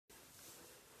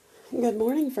Good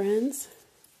morning, friends.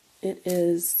 It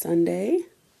is Sunday,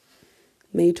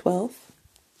 May 12th,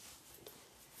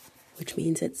 which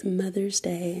means it's Mother's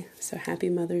Day. So happy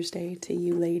Mother's Day to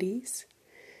you ladies.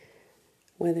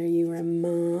 Whether you are a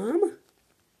mom,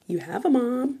 you have a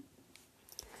mom,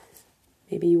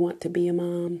 maybe you want to be a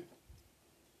mom,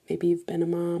 maybe you've been a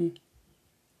mom,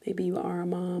 maybe you are a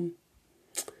mom,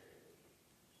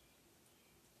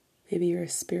 maybe you're a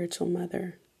spiritual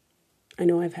mother. I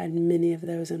know I've had many of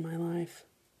those in my life.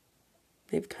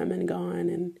 They've come and gone,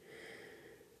 and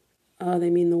they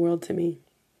mean the world to me.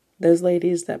 Those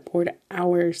ladies that poured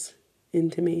hours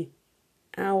into me.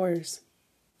 Hours.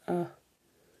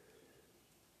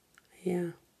 Yeah.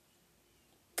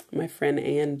 My friend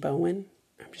Ann Bowen.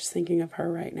 I'm just thinking of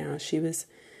her right now. She was,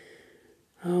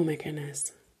 oh my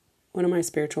goodness, one of my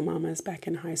spiritual mamas back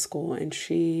in high school, and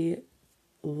she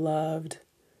loved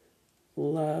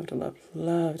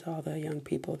all the young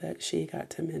people that she got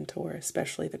to mentor,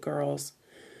 especially the girls.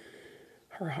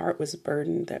 Her heart was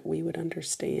burdened that we would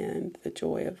understand the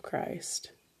joy of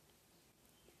Christ.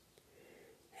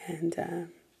 And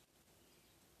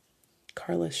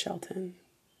Carla Shelton,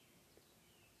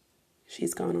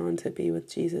 she's gone on to be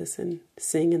with Jesus and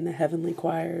sing in the heavenly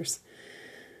choirs.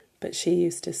 But she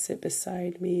used to sit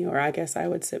beside me, or I guess I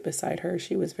would sit beside her.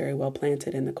 She was very well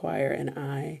planted in the choir, and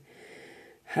I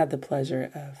had the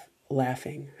pleasure of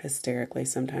laughing hysterically,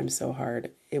 sometimes so hard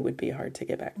it would be hard to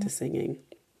get back to singing.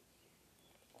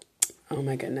 Oh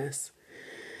my goodness.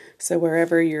 So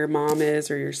wherever your mom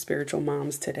is or your spiritual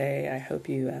moms today, I hope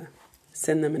you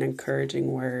send them an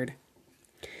encouraging word.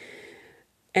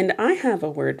 And I have a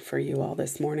word for you all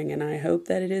this morning, and I hope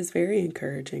that it is very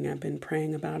encouraging. I've been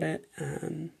praying about it.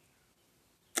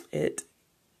 It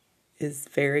is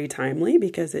very timely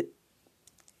because it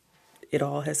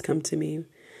all has come to me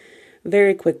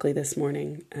very quickly this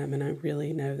morning, and I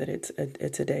really know that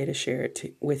it's a day to share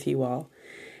it with you all.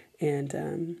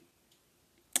 And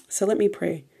so let me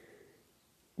pray.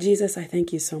 Jesus, I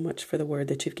thank you so much for the word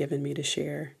that you've given me to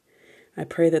share. I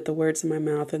pray that the words of my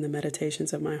mouth and the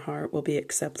meditations of my heart will be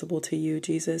acceptable to you,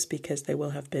 Jesus, because they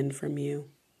will have been from you.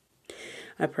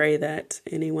 I pray that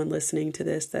anyone listening to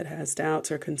this that has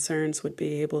doubts or concerns would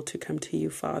be able to come to you,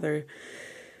 Father,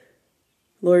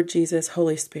 Lord Jesus,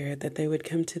 Holy Spirit, that they would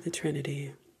come to the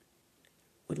Trinity,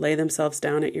 would lay themselves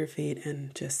down at your feet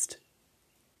and just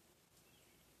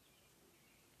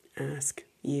ask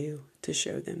you to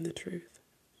show them the truth.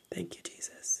 Thank you,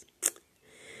 Jesus.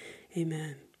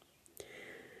 Amen.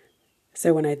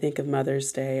 So when I think of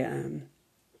Mother's Day,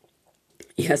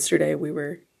 yesterday we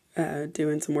were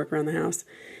doing some work around the house,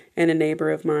 and a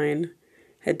neighbor of mine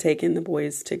had taken the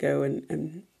boys to go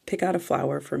and pick out a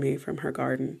flower for me from her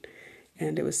garden.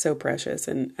 And it was so precious.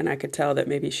 And I could tell that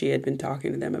maybe she had been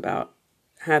talking to them about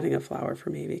having a flower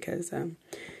for me, because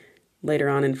later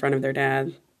on in front of their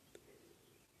dad,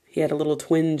 he had a little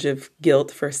twinge of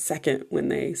guilt for a second when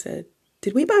they said,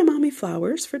 "Did we buy Mommy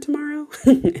flowers for tomorrow?"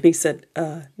 And he said,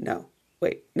 no.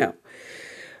 Wait, no.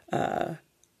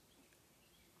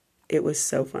 It was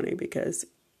so funny because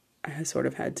I sort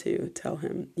of had to tell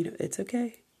him, it's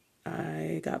okay.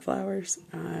 I got flowers.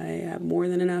 I have more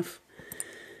than enough.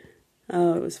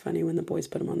 Oh, it was funny when the boys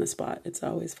put him on the spot. It's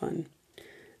always fun.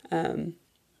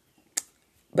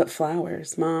 But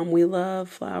flowers, Mom, we love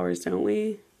flowers, don't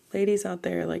we? Ladies out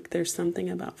there, there's something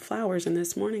about flowers. And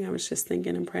this morning I was just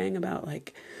thinking and praying about,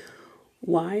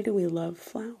 why do we love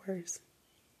flowers?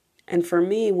 And for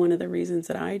me, one of the reasons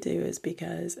that I do is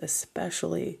because,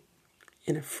 especially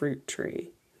in a fruit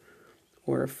tree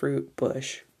or a fruit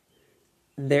bush,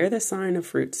 they're the sign of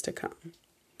fruits to come.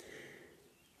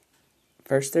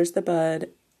 First there's the bud,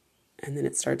 and then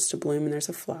it starts to bloom and there's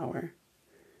a flower.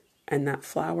 And that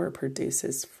flower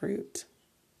produces fruit.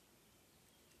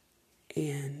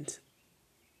 And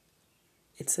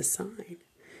it's a sign.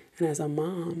 And as a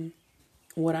mom,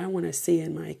 what I want to see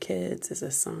in my kids is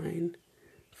a sign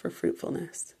for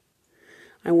fruitfulness.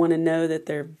 I want to know that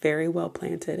they're very well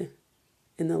planted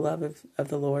in the love of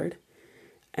the Lord,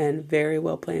 and very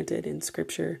well planted in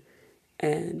Scripture,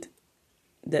 and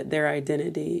that their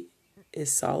identity is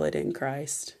solid in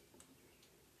Christ,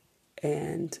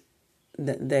 and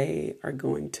that they are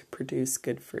going to produce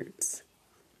good fruits.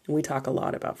 We talk a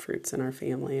lot about fruits in our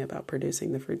family, about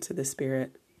producing the fruits of the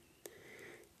Spirit.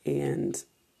 And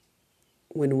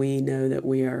when we know that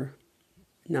we are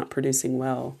not producing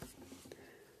well,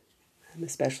 and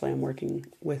especially I'm working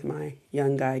with my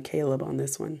young guy, Caleb, on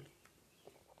this one.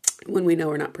 When we know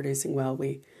we're not producing well,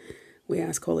 we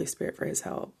ask Holy Spirit for his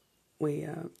help. We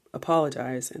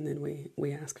apologize, and then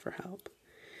we ask for help.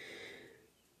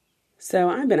 So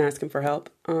I've been asking for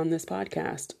help on this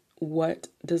podcast. what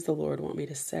does the Lord want me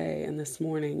to say? And this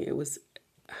morning it was,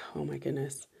 oh my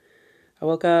goodness. I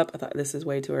woke up, I thought this is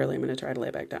way too early. I'm going to try to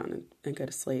lay back down and go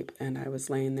to sleep. And I was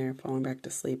laying there falling back to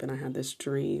sleep, and I had this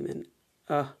dream, and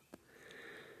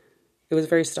it was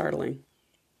very startling.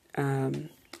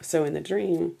 So in the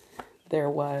dream, there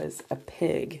was a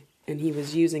pig, and he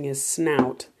was using his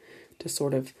snout to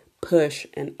sort of push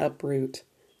and uproot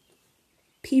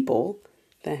people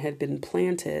that had been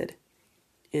planted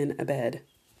in a bed.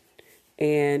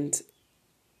 And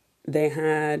they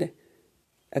had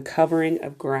a covering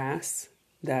of grass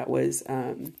that was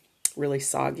really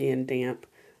soggy and damp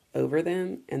over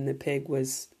them. And the pig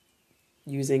was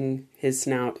using his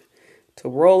snout to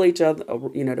roll each other,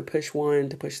 to push one,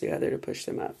 to push the other, to push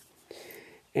them up.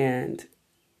 And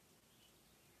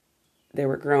they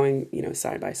were growing,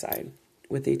 side by side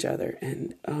with each other.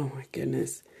 And oh my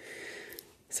goodness.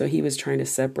 So he was trying to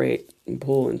separate and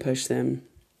pull and push them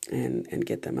and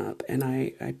get them up. And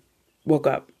I woke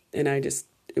up, and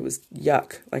it was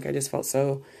yuck. Like, I just felt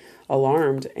so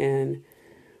alarmed. And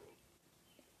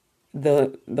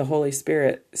the Holy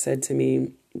Spirit said to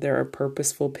me, there are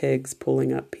purposeful pigs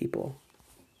pulling up people.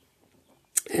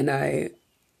 And I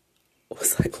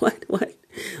was like, what? Like,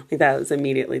 that was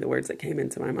immediately the words that came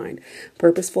into my mind.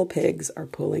 Purposeful pigs are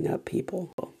pulling up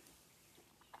people.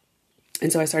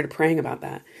 And so I started praying about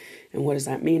that. And what does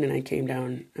that mean? And I came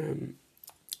down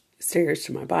stairs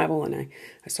to my Bible, and I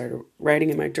started writing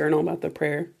in my journal about the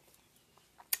prayer.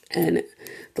 And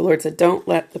the Lord said, don't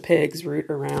let the pigs root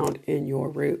around in your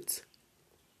roots.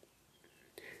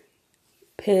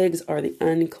 Pigs are the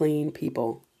unclean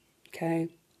people, okay?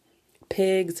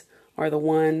 Pigs are the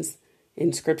ones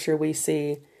in Scripture we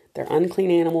see. They're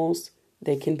unclean animals.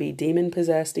 They can be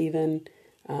demon-possessed even.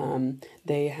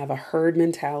 They have a herd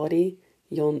mentality.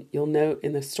 You'll note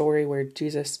in the story where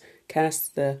Jesus casts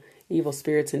the evil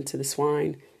spirits into the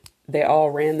swine, they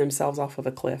all ran themselves off of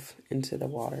a cliff into the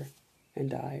water and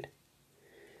died.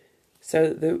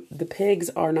 So the pigs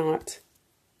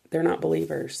they're not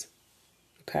believers,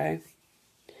 okay?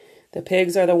 The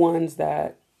pigs are the ones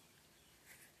that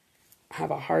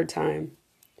have a hard time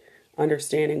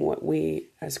understanding what we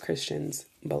as Christians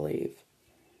believe.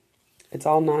 It's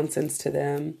all nonsense to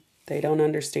them. They don't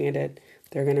understand it.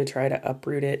 They're going to try to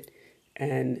uproot it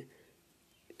and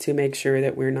to make sure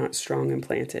that we're not strong and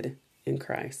planted in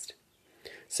Christ.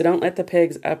 So don't let the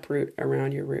pigs uproot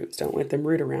around your roots. Don't let them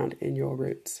root around in your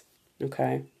roots.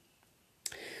 Okay?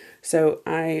 So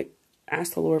I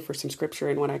asked the Lord for some scripture,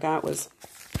 and what I got was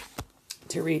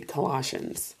to read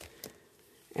Colossians.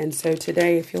 And so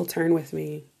today, if you'll turn with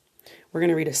me, we're going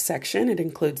to read a section. It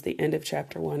includes the end of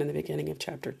chapter 1 and the beginning of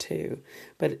chapter 2,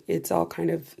 but it's all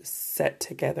kind of set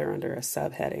together under a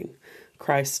subheading.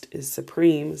 Christ is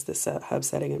supreme is the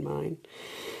subsetting in mind.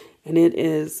 And it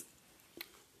is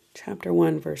chapter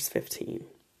 1, verse 15,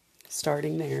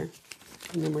 starting there.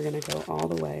 And then we're going to go all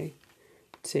the way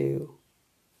to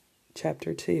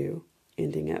chapter 2,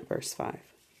 ending at verse 5.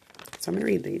 So I'm going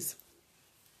to read these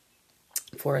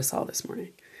for us all this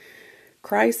morning.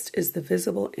 Christ is the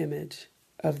visible image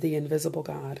of the invisible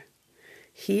God.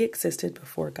 He existed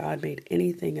before God made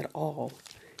anything at all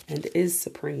and is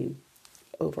supreme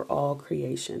over all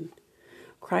creation.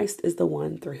 Christ is the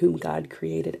one through whom God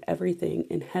created everything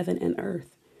in heaven and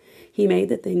earth. He made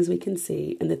the things we can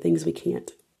see and the things we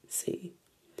can't see.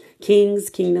 Kings,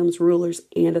 kingdoms, rulers,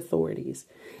 and authorities.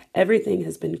 Everything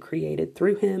has been created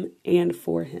through him and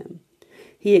for him.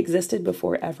 He existed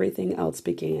before everything else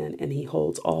began, and he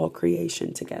holds all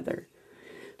creation together.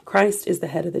 Christ is the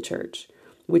head of the church,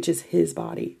 which is his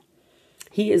body.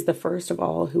 He is the first of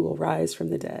all who will rise from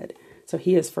the dead, so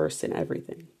he is first in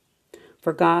everything.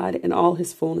 For God in all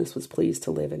his fullness was pleased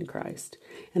to live in Christ,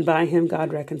 and by him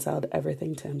God reconciled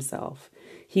everything to himself.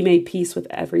 He made peace with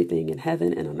everything in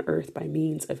heaven and on earth by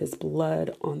means of his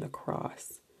blood on the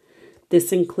cross.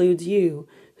 This includes you,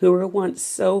 who were once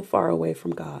so far away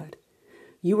from God.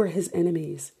 You were his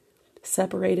enemies,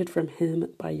 separated from him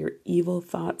by your evil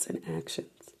thoughts and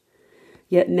actions.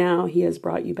 Yet now he has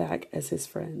brought you back as his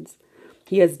friends.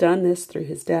 He has done this through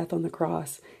his death on the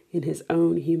cross in his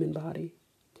own human body.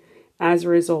 As a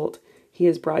result, he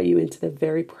has brought you into the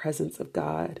very presence of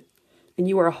God, and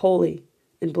you are holy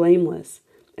and blameless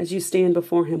as you stand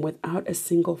before him without a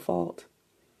single fault.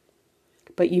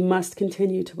 But you must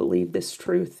continue to believe this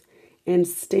truth and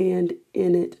stand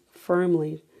in it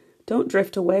firmly. Don't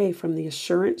drift away from the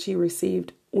assurance you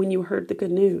received when you heard the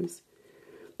good news.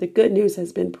 The good news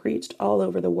has been preached all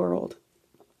over the world,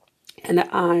 and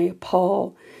I,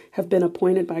 Paul, have been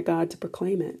appointed by God to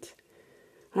proclaim it.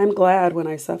 I am glad when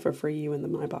I suffer for you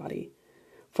in my body,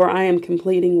 for I am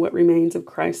completing what remains of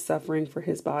Christ's suffering for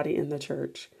his body in the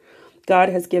church. God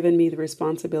has given me the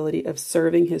responsibility of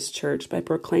serving his church by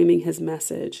proclaiming his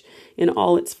message in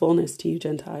all its fullness to you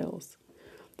Gentiles.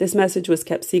 This message was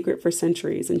kept secret for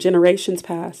centuries and generations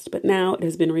past, but now it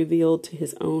has been revealed to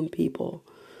his own people.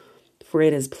 For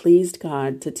it has pleased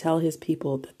God to tell his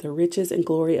people that the riches and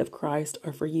glory of Christ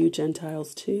are for you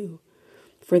Gentiles too.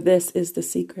 For this is the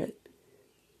secret.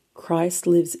 Christ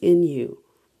lives in you,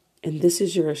 and this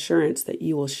is your assurance that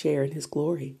you will share in his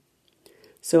glory.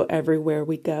 So everywhere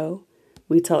we go,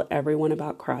 we tell everyone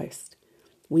about Christ.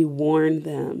 We warn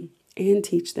them and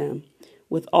teach them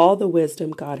with all the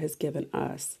wisdom God has given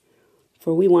us,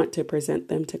 for we want to present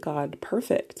them to God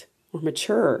perfect or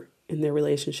mature in their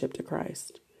relationship to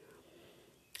Christ.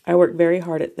 I work very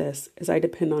hard at this as I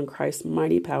depend on Christ's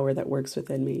mighty power that works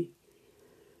within me.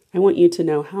 I want you to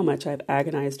know how much I've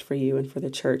agonized for you and for the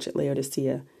church at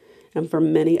Laodicea and for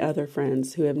many other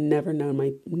friends who have never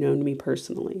known me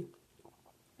personally.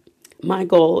 My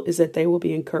goal is that they will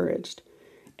be encouraged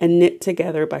and knit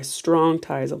together by strong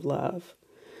ties of love.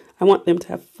 I want them to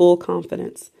have full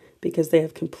confidence because they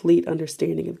have complete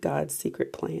understanding of God's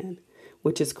secret plan,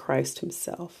 which is Christ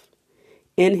himself.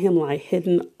 In him lie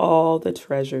hidden all the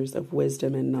treasures of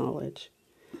wisdom and knowledge.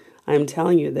 I am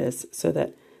telling you this so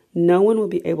that no one will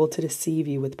be able to deceive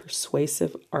you with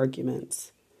persuasive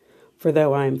arguments. For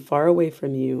though I am far away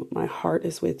from you, my heart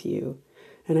is with you,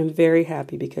 and I'm very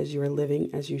happy because you are living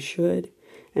as you should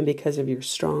and because of your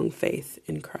strong faith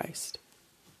in Christ.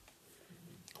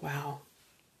 Wow.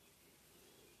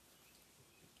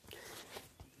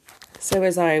 So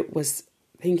as I was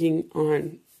thinking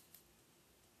on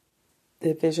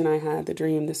the vision I had, the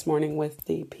dream this morning with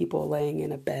the people laying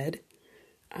in a bed,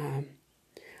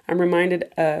 I'm reminded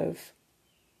of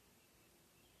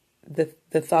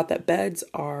the thought that beds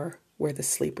are where the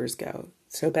sleepers go.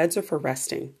 So beds are for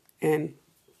resting. And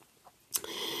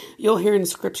you'll hear in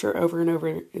scripture over and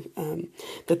over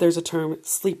that there's a term,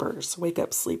 sleepers, wake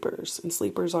up sleepers. And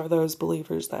sleepers are those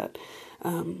believers that,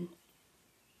 and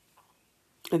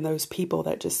those people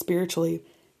that just spiritually,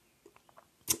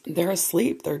 they're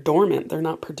asleep, they're dormant, they're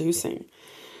not producing.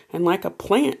 And like a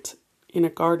plant in a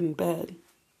garden bed,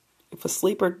 if a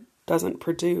sleeper doesn't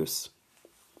produce,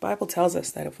 the Bible tells us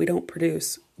that if we don't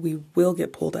produce, we will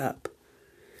get pulled up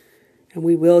and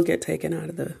we will get taken out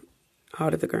of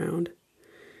the ground.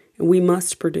 And we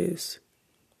must produce.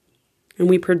 And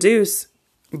we produce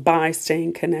by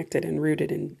staying connected and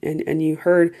rooted. And you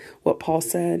heard what Paul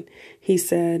said. He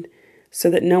said, so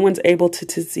that no one's able to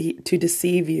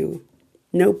deceive you.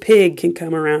 No pig can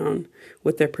come around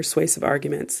with their persuasive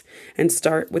arguments and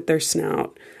start with their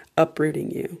snout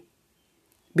uprooting you.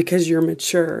 Because you're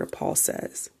mature, Paul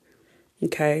says.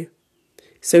 Okay?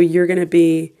 So you're going to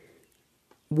be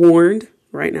warned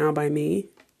right now by me.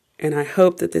 And I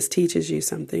hope that this teaches you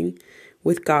something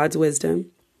with God's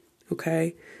wisdom.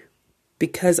 Okay?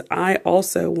 Because I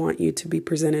also want you to be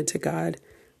presented to God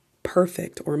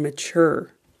perfect or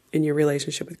mature in your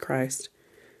relationship with Christ.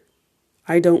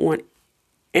 I don't want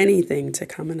anything to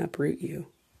come and uproot you.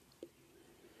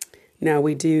 Now,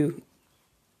 we do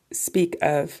speak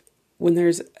of when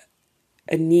there's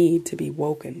a need to be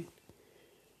woken,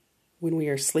 when we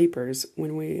are sleepers,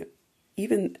 when we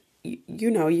even,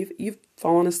 you've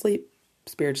fallen asleep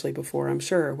spiritually before, I'm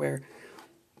sure, where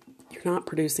you're not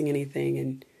producing anything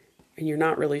and you're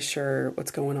not really sure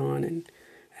what's going on. And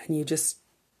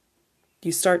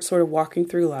you start sort of walking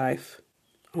through life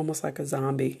almost like a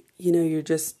zombie.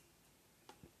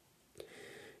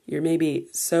 You're maybe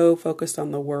so focused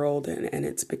on the world and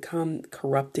it's become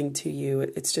corrupting to you.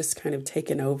 It's just kind of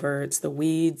taken over. It's the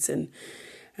weeds and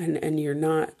you're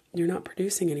not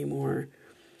producing anymore.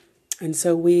 And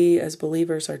so we as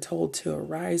believers are told to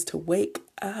arise, to wake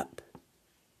up.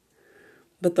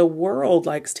 But the world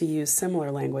likes to use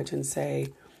similar language and say,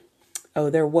 oh,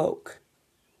 they're woke.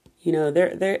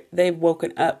 They've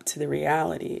woken up to the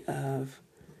reality of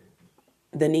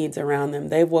the needs around them.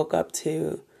 They've woke up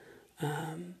to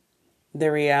the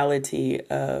reality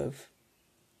of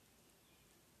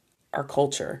our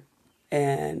culture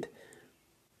and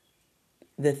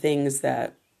the things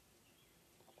that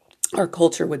our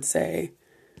culture would say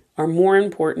are more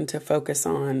important to focus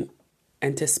on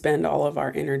and to spend all of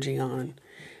our energy on,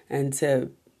 and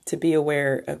to be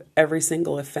aware of every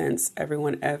single offense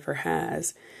everyone ever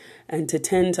has, and to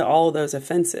tend to all of those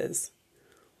offenses,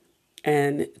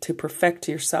 and to perfect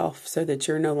yourself so that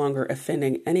you're no longer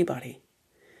offending anybody.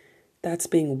 That's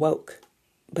being woke.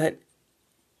 But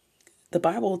the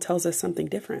Bible tells us something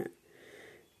different.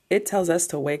 It tells us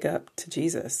to wake up to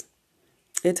Jesus.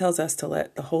 It tells us to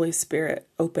let the Holy Spirit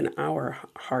open our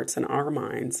hearts and our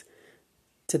minds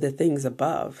to the things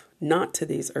above, not to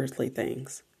these earthly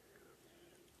things.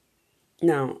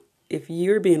 Now, if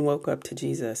you're being woke up to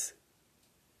Jesus,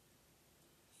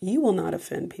 you will not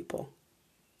offend people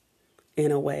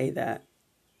in a way that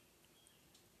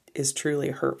is truly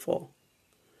hurtful.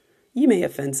 You may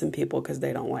offend some people because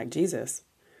they don't like Jesus.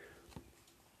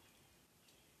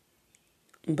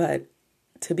 But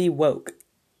to be woke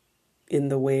in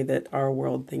the way that our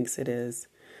world thinks it is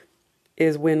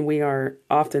when we are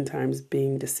oftentimes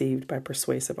being deceived by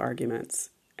persuasive arguments,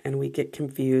 and we get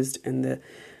confused, and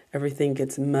everything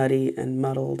gets muddy and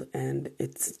muddled, and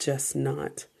it's just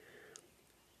not,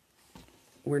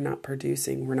 we're not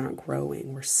producing, we're not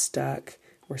growing, we're stuck,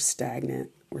 we're stagnant,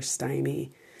 we're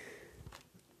stymied.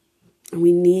 And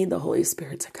we need the Holy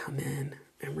Spirit to come in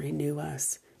and renew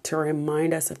us, to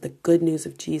remind us of the good news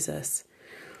of Jesus,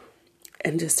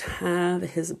 and just have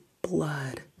his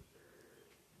blood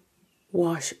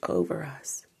wash over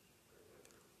us.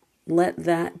 Let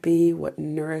that be what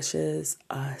nourishes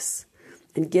us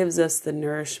and gives us the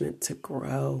nourishment to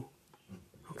grow.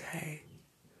 Okay?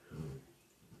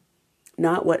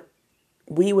 Not what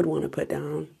we would want to put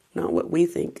down, not what we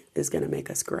think is going to make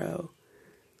us grow.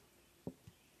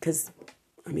 Because,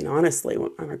 honestly,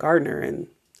 I'm a gardener, and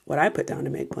what I put down to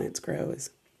make plants grow it's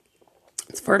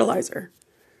fertilizer.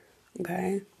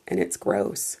 Okay? And it's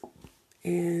gross.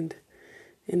 And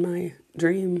in my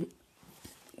dream,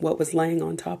 what was laying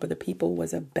on top of the people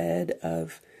was a bed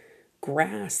of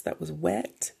grass that was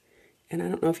wet. And I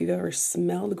don't know if you've ever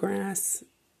smelled grass,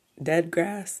 dead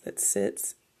grass that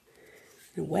sits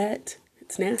and wet.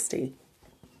 It's nasty.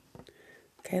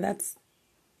 Okay, that's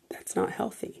not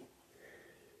healthy.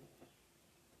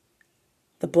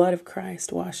 The blood of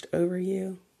Christ washed over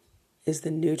you is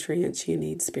the nutrients you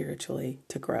need spiritually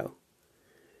to grow.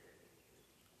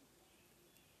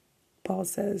 Paul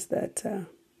says that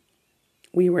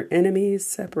we were enemies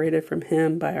separated from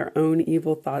him by our own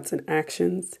evil thoughts and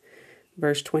actions.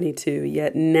 Verse 22,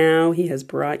 yet now he has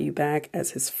brought you back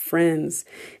as his friends.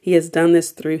 He has done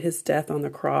this through his death on the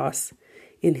cross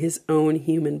in his own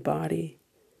human body.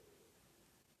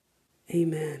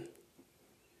 Amen.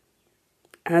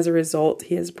 As a result,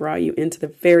 he has brought you into the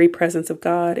very presence of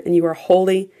God, and you are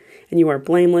holy and you are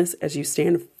blameless as you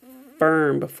stand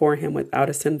firm before him without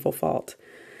a sinful fault.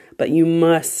 But you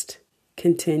must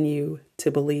continue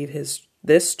to believe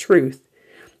this truth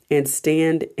and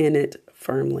stand in it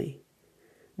firmly.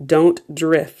 Don't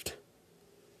drift.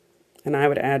 And I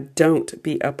would add, don't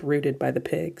be uprooted by the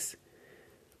pigs.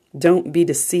 Don't be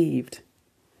deceived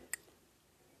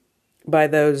by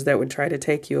those that would try to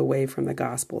take you away from the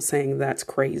gospel, saying that's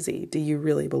crazy. Do you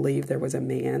really believe there was a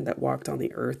man that walked on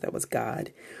the earth that was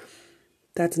God?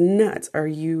 That's nuts. Are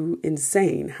you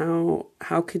insane?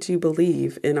 How could you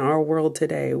believe in our world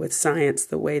today with science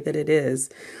the way that it is,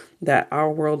 that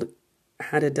our world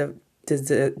had a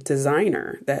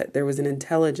designer, that there was an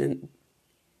intelligent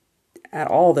at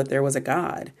all, that there was a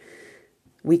God?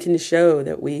 We can show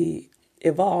that we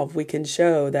evolve. We can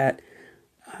show that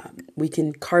we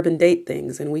can carbon date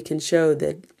things, and we can show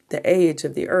that the age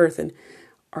of the earth. And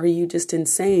are you just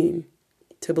insane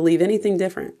to believe anything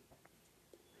different?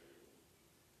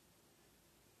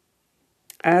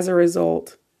 As a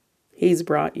result, he's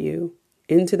brought you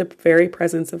into the very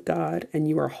presence of God, and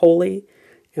you are holy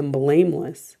and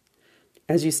blameless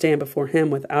as you stand before him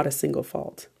without a single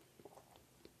fault.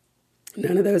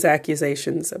 None of those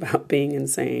accusations about being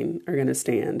insane are going to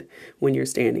stand when you're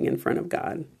standing in front of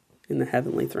God in the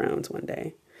heavenly thrones one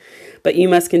day. But you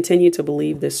must continue to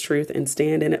believe this truth and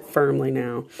stand in it firmly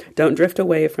now. Don't drift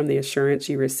away from the assurance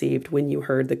you received when you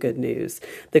heard the good news.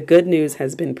 The good news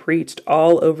has been preached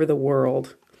all over the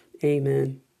world.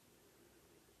 Amen.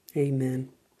 Amen.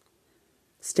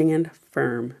 Stand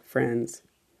firm, friends.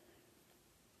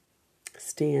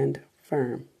 Stand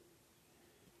firm.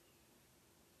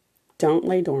 Don't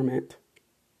lay dormant.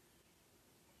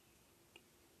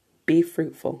 Be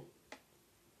fruitful.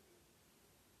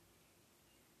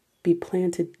 Be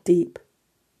planted deep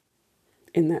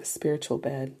in that spiritual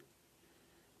bed.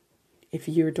 If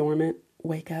you're dormant,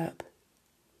 wake up.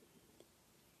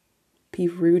 Be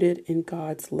rooted in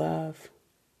God's love.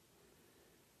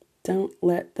 Don't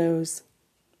let those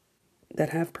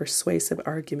that have persuasive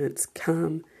arguments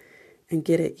come and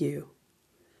get at you.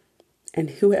 And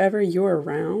whoever you're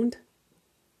around,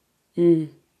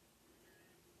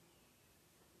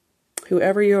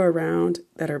 whoever you're around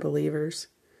that are believers,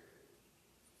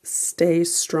 stay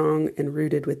strong and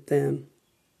rooted with them.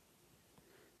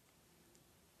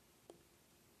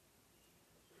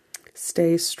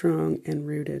 Stay strong and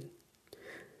rooted.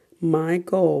 My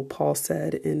goal, Paul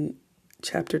said in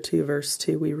chapter 2, verse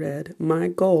 2, we read, my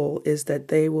goal is that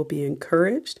they will be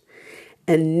encouraged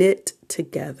and knit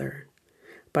together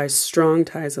by strong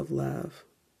ties of love.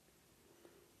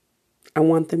 I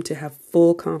want them to have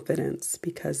full confidence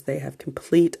because they have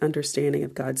complete understanding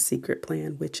of God's secret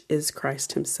plan, which is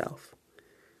Christ himself.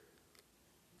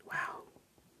 Wow.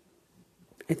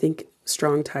 I think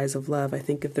strong ties of love. I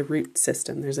think of the root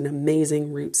system. There's an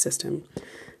amazing root system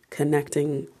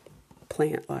connecting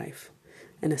plant life,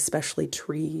 and especially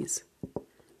trees.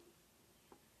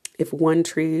 If one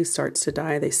tree starts to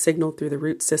die, they signal through the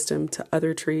root system to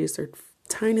other trees. They're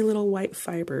tiny little white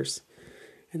fibers.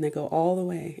 And they go all the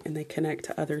way and they connect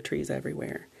to other trees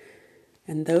everywhere.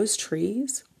 And those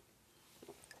trees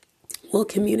will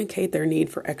communicate their need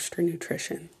for extra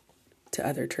nutrition to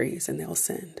other trees, and they'll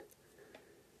send.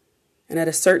 And at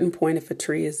a certain point, if a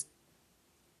tree is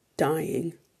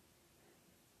dying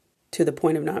to the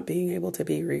point of not being able to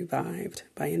be revived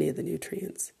by any of the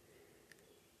nutrients,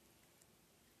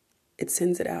 it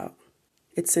sends it out.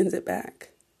 It sends it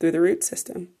back through the root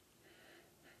system.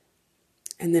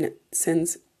 And then it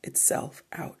sends itself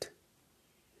out.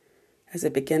 As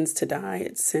it begins to die,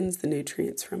 it sends the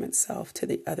nutrients from itself to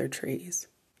the other trees.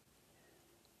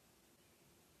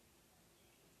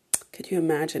 Could you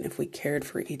imagine if we cared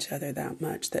for each other that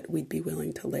much that we'd be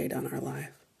willing to lay down our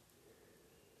life?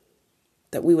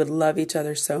 That we would love each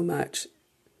other so much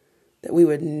that we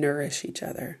would nourish each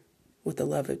other with the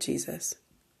love of Jesus.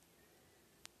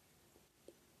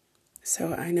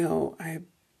 So I know I'm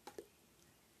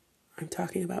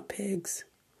talking about pigs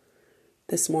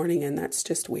this morning, and that's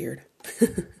just weird.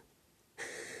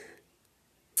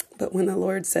 But when the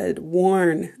Lord said,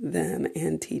 warn them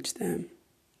and teach them,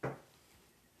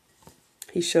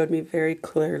 he showed me very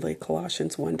clearly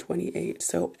Colossians 1:28.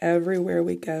 So everywhere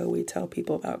we go, we tell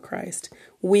people about Christ.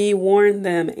 We warn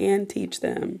them and teach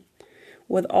them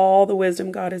with all the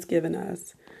wisdom God has given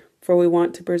us, for we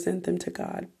want to present them to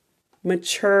God,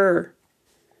 mature,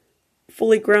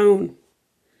 fully grown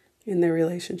in their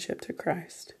relationship to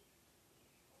Christ.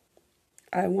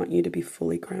 I want you to be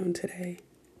fully grown today.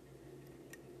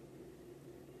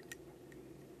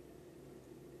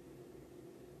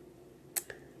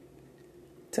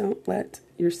 Don't let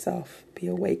yourself be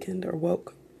awakened or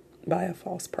woke by a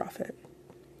false prophet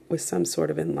with some sort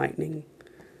of enlightenment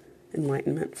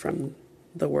from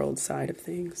the world side of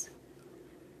things.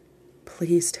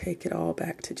 Please take it all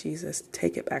back to Jesus.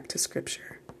 Take it back to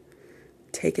Scripture.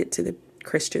 Take it to the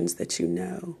Christians that you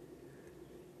know.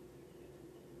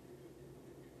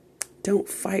 Don't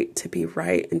fight to be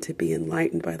right and to be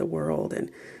enlightened by the world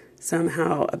and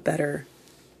somehow a better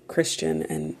Christian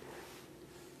and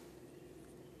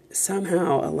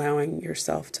somehow allowing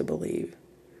yourself to believe,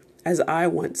 as I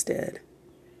once did,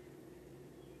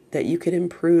 that you could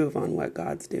improve on what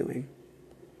God's doing.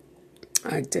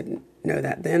 I didn't know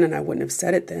that then, and I wouldn't have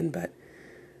said it then, but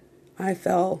I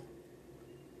fell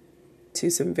to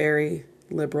some very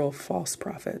liberal false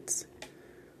prophets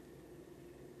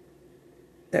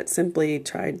that simply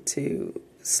tried to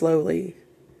slowly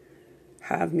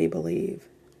have me believe,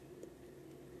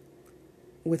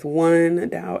 with one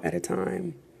doubt at a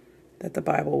time, that the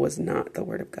Bible was not the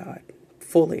Word of God,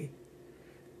 fully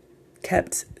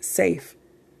kept safe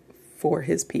for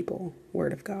His people,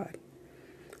 Word of God.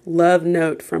 Love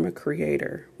note from a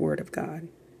creator, Word of God.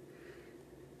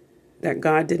 That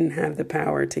God didn't have the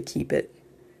power to keep it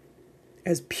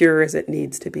as pure as it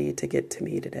needs to be to get to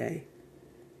me today.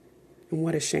 And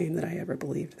what a shame that I ever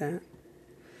believed that.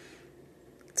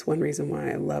 It's one reason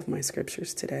why I love my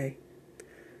scriptures today.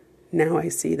 Now I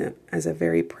see them as a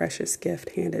very precious gift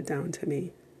handed down to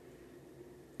me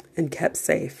and kept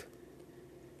safe,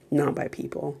 not by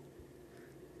people.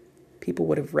 People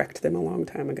would have wrecked them a long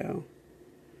time ago,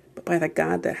 but by the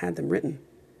God that had them written.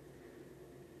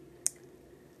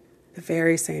 The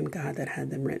very same God that had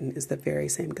them written is the very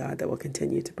same God that will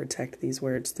continue to protect these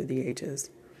words through the ages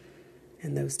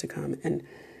and those to come. And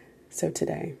so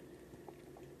today,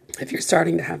 if you're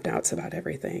starting to have doubts about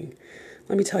everything,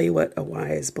 let me tell you what a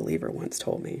wise believer once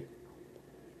told me.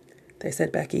 They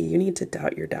said, Becky, you need to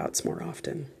doubt your doubts more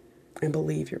often and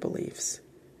believe your beliefs.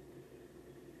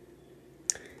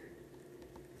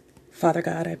 Father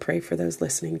God, I pray for those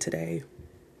listening today.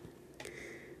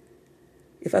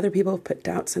 If other people have put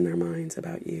doubts in their minds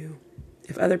about you,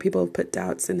 if other people have put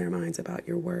doubts in their minds about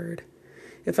your word,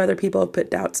 if other people have put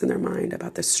doubts in their mind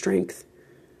about the strength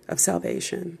of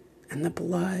salvation and the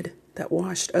blood that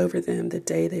washed over them the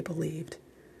day they believed,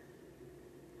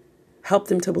 help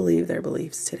them to believe their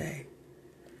beliefs today.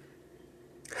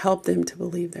 Help them to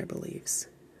believe their beliefs.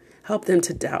 Help them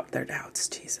to doubt their doubts,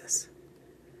 Jesus.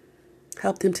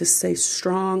 Help them to stay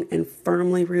strong and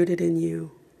firmly rooted in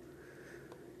you.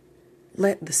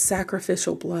 Let the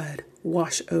sacrificial blood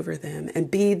wash over them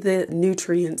and be the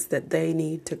nutrients that they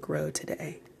need to grow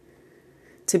today.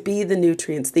 To be the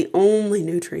nutrients, the only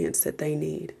nutrients that they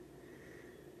need.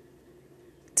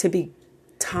 To be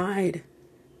tied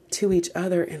to each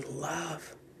other in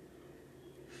love.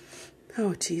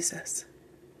 Oh, Jesus.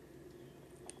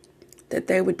 That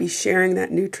they would be sharing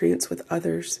that nutrients with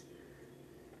others.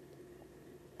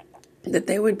 That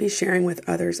they would be sharing with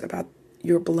others about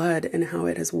your blood and how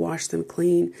it has washed them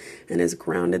clean and has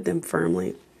grounded them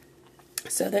firmly,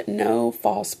 so that no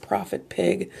false prophet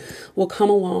pig will come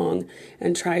along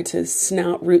and try to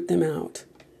root them out.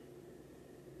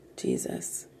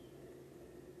 Jesus.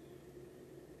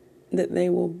 That they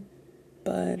will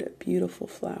bud beautiful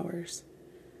flowers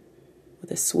with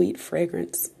a sweet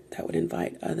fragrance that would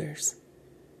invite others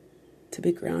to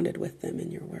be grounded with them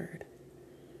in your word.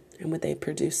 And would they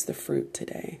produce the fruit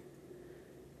today?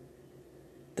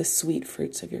 The sweet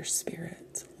fruits of your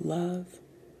Spirit. Love,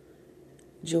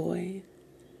 joy,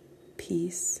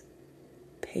 peace,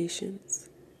 patience,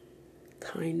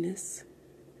 kindness,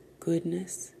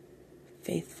 goodness,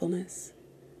 faithfulness,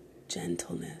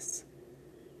 gentleness,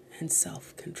 and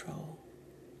self-control.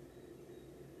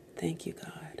 Thank you,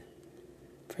 God,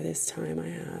 for this time I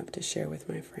have to share with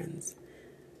my friends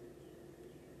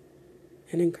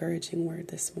an encouraging word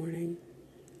this morning,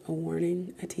 a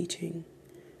warning, a teaching,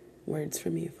 words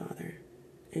from you, Father.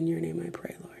 In your name I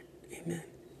pray, Lord. Amen.